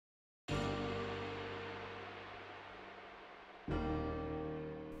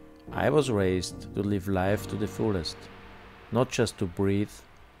I was raised to live life to the fullest, not just to breathe,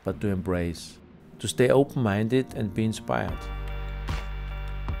 but to embrace, to stay open-minded and be inspired.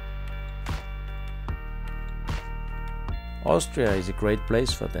 Austria is a great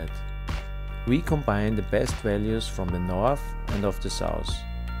place for that. We combine the best values from the north and of the south,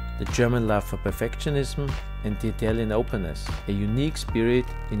 the German love for perfectionism and the Italian openness, a unique spirit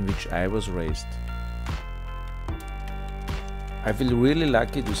in which I was raised. I feel really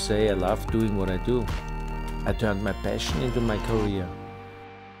lucky to say I love doing what I do. I turned my passion into my career.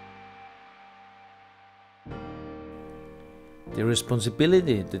 The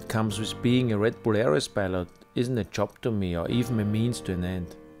responsibility that comes with being a Red Bull Air Race pilot isn't a job to me or even a means to an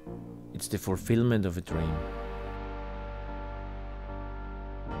end. It's the fulfillment of a dream.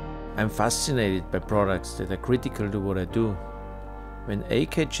 I'm fascinated by products that are critical to what I do. When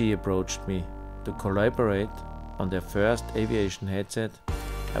AKG approached me to collaborate on their first aviation headset,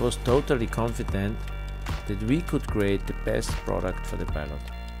 I was totally confident that we could create the best product for the pilot.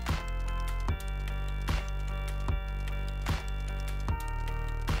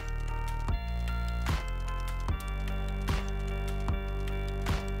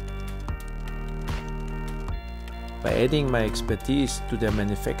 By adding my expertise to their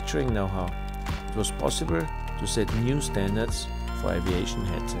manufacturing know-how, it was possible to set new standards for aviation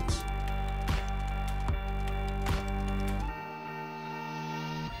headsets.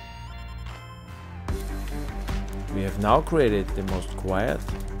 We have now created the most quiet,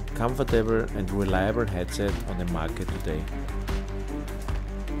 comfortable and reliable headset on the market today.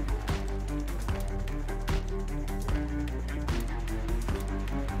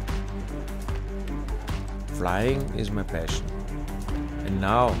 Flying is my passion, and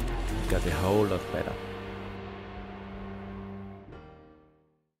now I got a whole lot back.